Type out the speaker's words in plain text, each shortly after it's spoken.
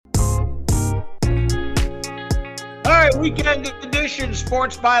Weekend edition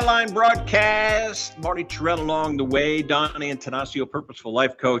Sports Byline broadcast. MartyTirrell along the way. Donnie Antanasio, Purposeful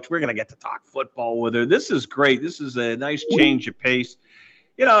Life Coach. We're going to get to talk football with her. This is great. This is a nice change of pace.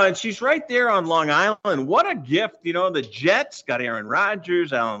 And she's right there on Long Island. What a gift. The Jets got Aaron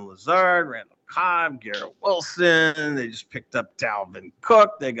Rodgers, Alan Lazard, Randall Cobb, Garrett Wilson. They just picked up Dalvin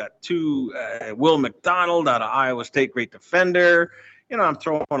Cook. They got Will McDonald out of Iowa State, great defender. I'm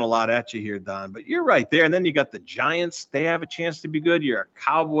throwing a lot at you here, Don, but you're right there. And then you got the Giants. They have a chance to be good. You're a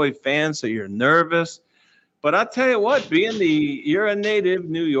Cowboy fan, so you're nervous. But I'll tell you what, you're a native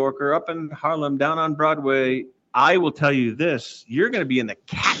New Yorker up in Harlem, down on Broadway. I will tell you this, you're going to be in the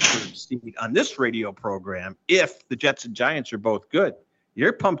catbird seat on this radio program if the Jets and Giants are both good.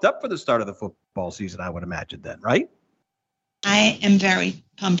 You're pumped up for the start of the football season, I would imagine then, right? I am very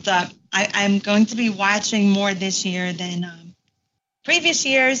pumped up. I'm going to be watching more this year than previous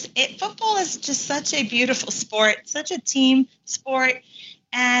years. Football is just such a beautiful sport, such a team sport,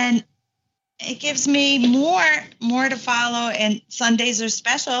 and it gives me more to follow. And Sundays are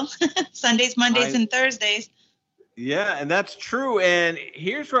special. Sundays, Mondays, and Thursdays. Yeah, and that's true. And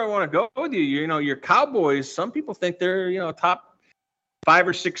here's where I want to go with you. Your Cowboys, some people think they're, top 5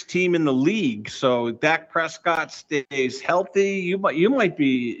 or 6 team in the league. So Dak Prescott stays healthy. You're going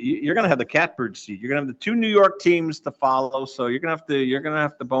to have the catbird seat. You're going to have the 2 New York teams to follow. So you're going to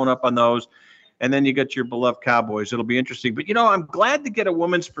have to bone up on those. And then you get your beloved Cowboys. It'll be interesting. But, I'm glad to get a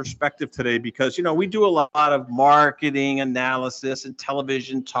woman's perspective today because, we do a lot of marketing analysis and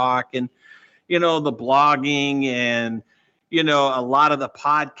television talk and, the blogging and, a lot of the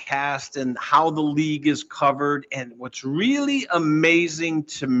podcast and how the league is covered. And what's really amazing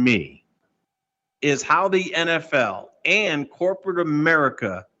to me is how the NFL and corporate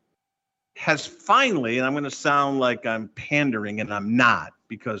America has finally, and I'm going to sound like I'm pandering, and I'm not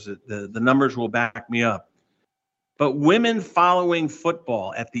because the numbers will back me up, but women following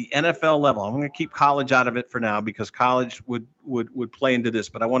football at the NFL level, I'm going to keep college out of it for now because college would play into this,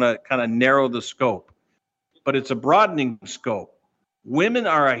 but I want to kind of narrow the scope. But it's a broadening scope. Women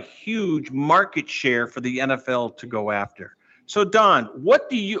are a huge market share for the NFL to go after. So, Don,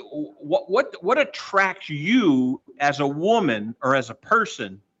 what attracts you as a woman or as a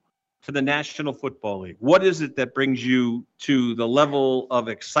person to the National Football League? What is it that brings you to the level of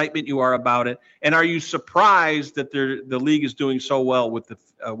excitement you are about it? And are you surprised that the league is doing so well with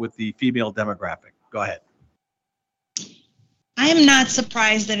the female demographic? Go ahead. I am not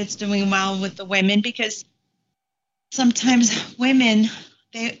surprised that it's doing well with the women because sometimes women,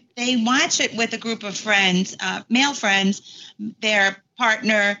 they watch it with a group of friends, male friends, their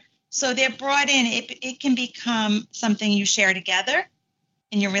partner. So they're brought in. It can become something you share together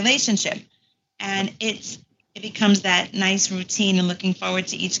in your relationship. And it becomes that nice routine and looking forward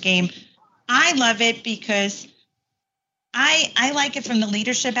to each game. I love it because I like it from the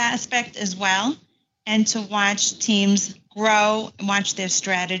leadership aspect as well. And to watch teams grow and watch their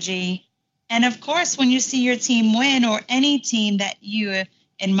strategy. And of course, when you see your team win or any team that you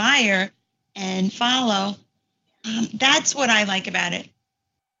admire and follow, that's what I like about it.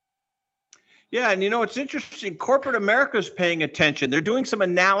 Yeah, and it's interesting. Corporate America is paying attention. They're doing some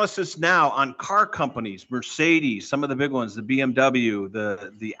analysis now on car companies, Mercedes, some of the big ones, the BMW,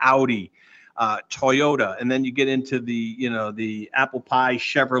 the Audi, Toyota, and then you get into the Apple Pie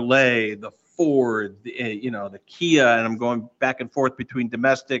Chevrolet, the Ford, the Kia, and I'm going back and forth between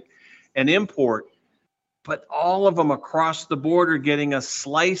domestic and import, but all of them across the board are getting a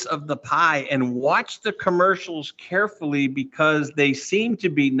slice of the pie. And watch the commercials carefully because they seem to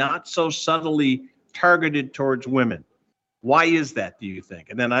be not so subtly targeted towards women. Why is that, do you think?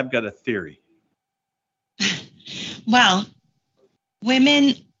 And then I've got a theory. Well,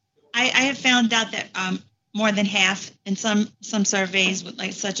 women, I have found out that more than half in some surveys,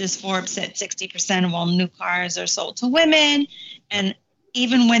 such as Forbes, said 60% of all new cars are sold to women. And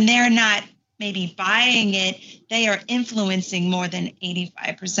even when they're not maybe buying it, they are influencing more than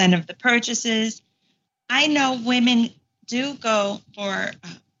 85% of the purchases. I know women do go for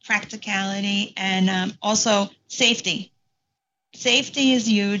practicality and also safety. Safety is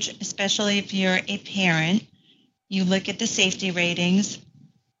huge, especially if you're a parent. You look at the safety ratings,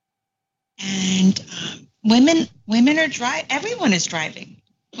 and women are driving. Everyone is driving,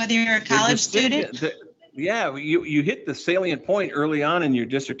 whether you're a college student. Yeah, you hit the salient point early on in your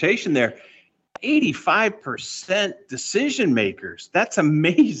dissertation there. 85% decision makers. That's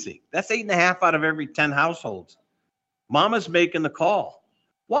amazing. That's 8.5 out of every 10 households. Mama's making the call.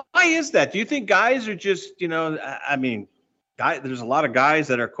 Why is that? Do you think guys are just, there's a lot of guys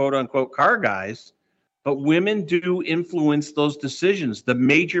that are quote unquote car guys, but women do influence those decisions, the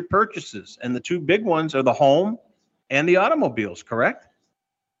major purchases. And the two big ones are the home and the automobiles, correct?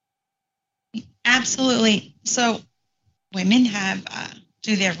 Absolutely. So women have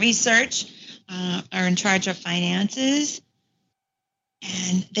do their research, are in charge of finances,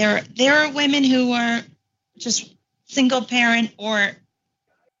 and there are women who are just single parent or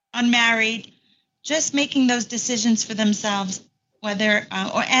unmarried, just making those decisions for themselves, whether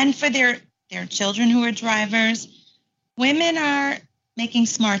and for their children who are drivers. Women are making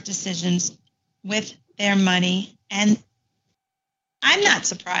smart decisions with their money, and I'm not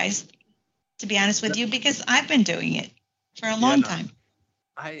surprised, to be honest with you, because I've been doing it for a long time.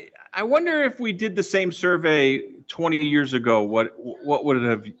 I wonder if we did the same survey 20 years ago, what would it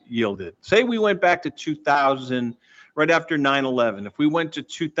have yielded? Say we went back to 2000, right after 9/11. If we went to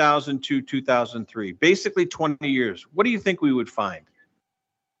 2002, 2003, basically 20 years, what do you think we would find?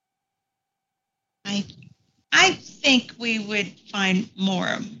 I think we would find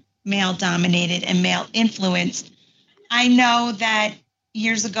more male-dominated and male-influenced. I know that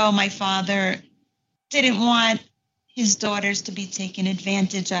years ago my father didn't want his daughters to be taken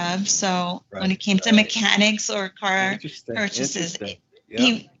advantage of. So when it came to mechanics or car purchases,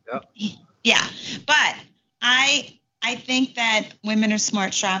 yeah. But I think that women are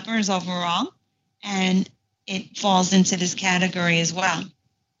smart shoppers overall, and it falls into this category as well.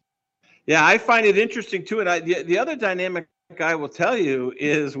 Yeah, I find it interesting too. And the other dynamic I will tell you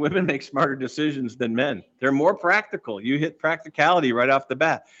is women make smarter decisions than men. They're more practical. You hit practicality right off the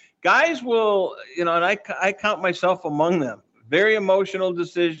bat. Guys will, and I count myself among them. Very emotional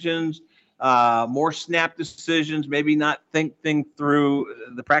decisions, more snap decisions, maybe not think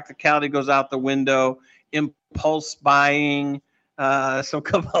through. The practicality goes out the window. Impulse buying, some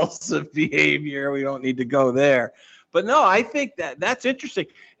compulsive behavior. We don't need to go there. But no, I think that's interesting.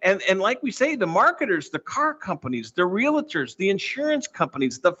 And like we say, the marketers, the car companies, the realtors, the insurance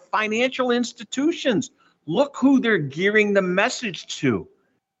companies, the financial institutions, look who they're gearing the message to.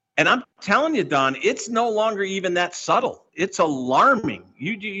 And I'm telling you, Don, it's no longer even that subtle. It's alarming.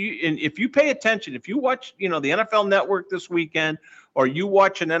 And if you pay attention, if you watch, the NFL Network this weekend, or you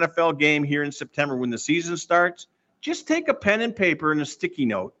watch an NFL game here in September when the season starts, just take a pen and paper and a sticky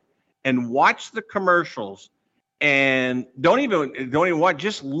note and watch the commercials. And don't even watch,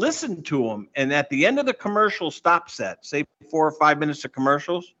 just listen to them. And at the end of the commercial stop set, say 4 or 5 minutes of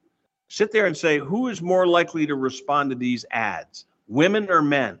commercials, sit there and say, who is more likely to respond to these ads, women or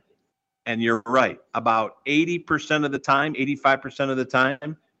men? And you're right. About 80% of the time, 85% of the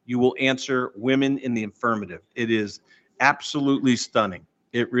time, you will answer women in the affirmative. It is absolutely stunning.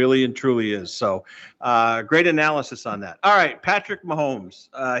 It really and truly is. So great analysis on that. All right, Patrick Mahomes.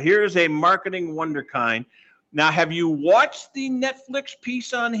 Here's a marketing wonderkind. Now, have you watched the Netflix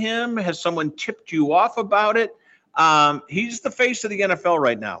piece on him? Has someone tipped you off about it? He's the face of the NFL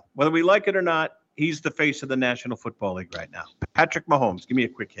right now. Whether we like it or not, he's the face of the National Football League right now. Patrick Mahomes, give me a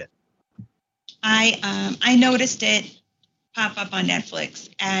quick hit. I noticed it pop up on Netflix,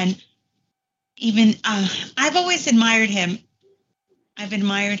 and even I've always admired him. I've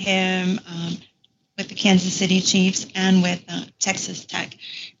admired him with the Kansas City Chiefs and with Texas Tech.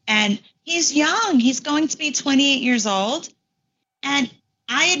 And he's young. He's going to be 28 years old. And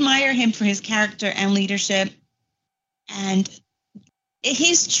I admire him for his character and leadership. And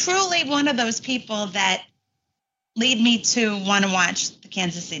he's truly one of those people that lead me to want to watch the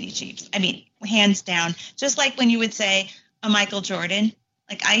Kansas City Chiefs. I mean, hands down. Just like when you would say a Michael Jordan.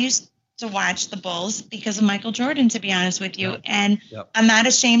 Like, I used to watch the Bulls because of Michael Jordan, to be honest with you. And I'm not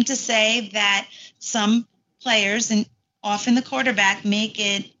ashamed to say that some players, and often the quarterback, make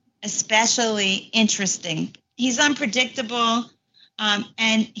it especially interesting. He's unpredictable,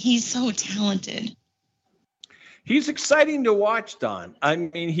 and he's so talented. He's exciting to watch, Don. I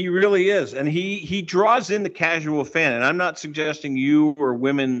mean, he really is. And he draws in the casual fan. And I'm not suggesting you or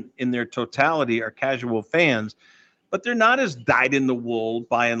women in their totality are casual fans, but they're not as dyed-in-the-wool,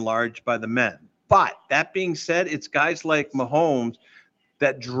 by and large, by the men. But that being said, it's guys like Mahomes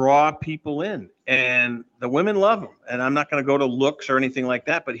that draw people in. And the women love him. And I'm not going to go to looks or anything like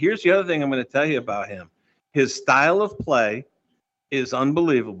that. But here's the other thing I'm going to tell you about him. His style of play is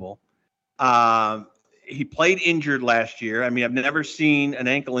unbelievable. He played injured last year. I mean, I've never seen an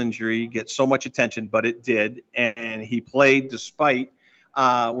ankle injury get so much attention, but it did. And he played despite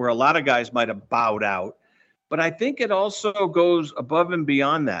where a lot of guys might have bowed out. But I think it also goes above and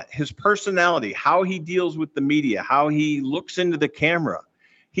beyond that. His personality, how he deals with the media, how he looks into the camera.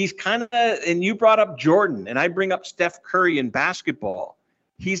 He's kind of, and you brought up Jordan, and I bring up Steph Curry in basketball.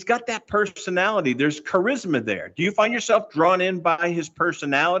 He's got that personality. There's charisma there. Do you find yourself drawn in by his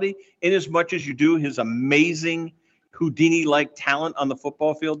personality in as much as you do his amazing Houdini-like talent on the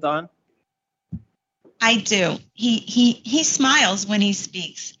football field, Don? I do. He smiles when he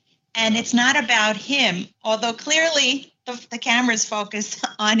speaks, and it's not about him, although clearly the camera's focused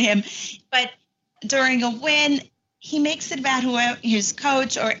on him. But during a win, he makes it about whoever his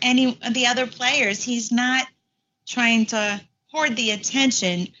coach or any of the other players. He's not trying to hoard the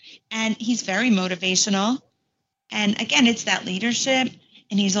attention, and he's very motivational. And again, it's that leadership,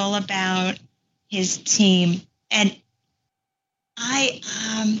 and he's all about his team. And I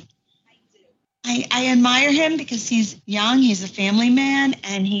admire him because he's young, he's a family man,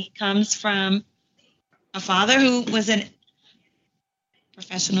 and he comes from a father who was a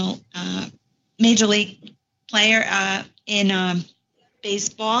professional major league player in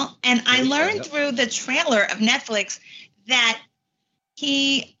baseball. And I learned through the trailer of Netflix that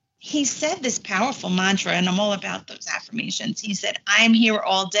he said this powerful mantra, and I'm all about those affirmations. He said, "I'm here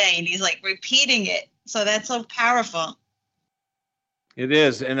all day," and he's like repeating it. So that's so powerful. It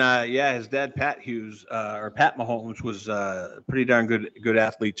is, and his dad, Pat Mahomes, was a pretty darn good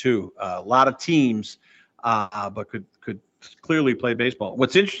athlete too. A lot of teams, but could clearly play baseball.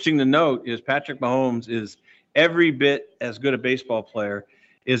 What's interesting to note is Patrick Mahomes is every bit as good a baseball player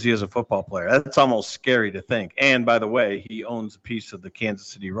as he is a football player. That's almost scary to think. And by the way, he owns a piece of the Kansas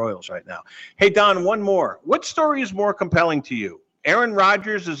City Royals right now. Hey, Don, one more. What story is more compelling to you? Aaron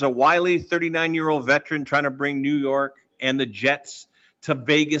Rodgers is a wily 39-year-old veteran trying to bring New York and the Jets to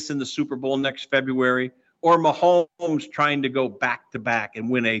Vegas in the Super Bowl next February, or Mahomes trying to go back-to-back and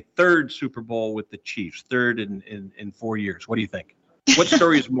win a third Super Bowl with the Chiefs, third in 4 years? What do you think? What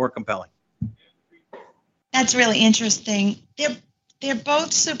story is more compelling? That's really interesting. They're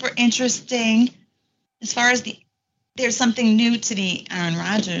both super interesting as far as there's something new to the Aaron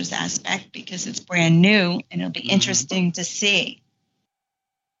Rodgers aspect because it's brand new and it'll be interesting to see.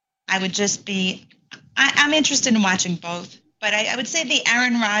 I'm interested in watching both, but I would say the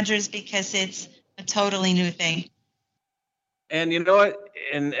Aaron Rodgers because it's a totally new thing. And you know what?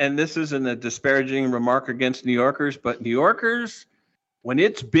 And this isn't a disparaging remark against New Yorkers, but New Yorkers, when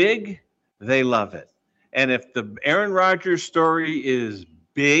it's big, they love it. And if the Aaron Rodgers story is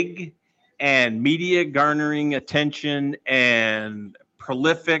big and media garnering attention and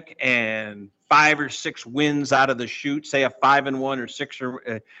prolific and 5 or 6 wins out of the chute, say a 5-1 or 6 or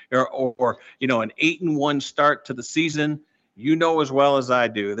an 8-1 start to the season, you know as well as I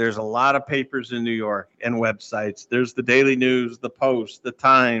do, there's a lot of papers in New York and websites. There's the Daily News, the Post, the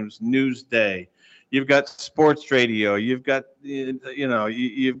Times, Newsday. You've got sports radio. You've got,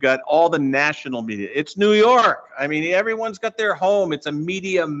 you've got all the national media. It's New York. I mean, everyone's got their home. It's a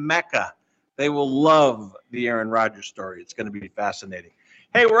media mecca. They will love the Aaron Rodgers story. It's going to be fascinating.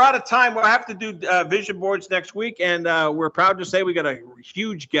 Hey, we're out of time. We'll have to do vision boards next week, and we're proud to say we got a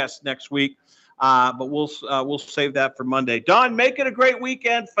huge guest next week. But we'll save that for Monday. Dawn, make it a great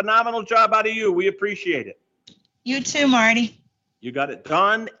weekend. Phenomenal job out of you. We appreciate it. You too, Marty. You got it.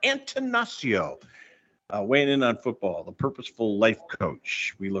 Dawn Antonacio. Weighing in on football, the purposeful life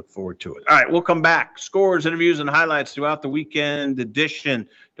coach. We look forward to it. All right, we'll come back. Scores, interviews, and highlights throughout the weekend edition.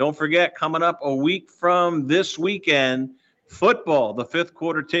 Don't forget, coming up a week from this weekend, football, the 5th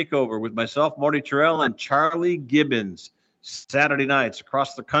quarter takeover with myself, MartyTirrell, and Charlie Gibbons. Saturday nights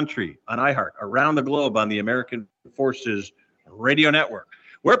across the country on iHeart, around the globe on the American Forces Radio Network.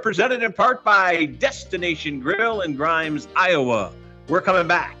 We're presented in part by Destination Grill in Grimes, Iowa. We're coming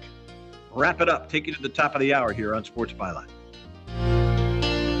back. Wrap it up. Take you to the top of the hour here on Sports Byline.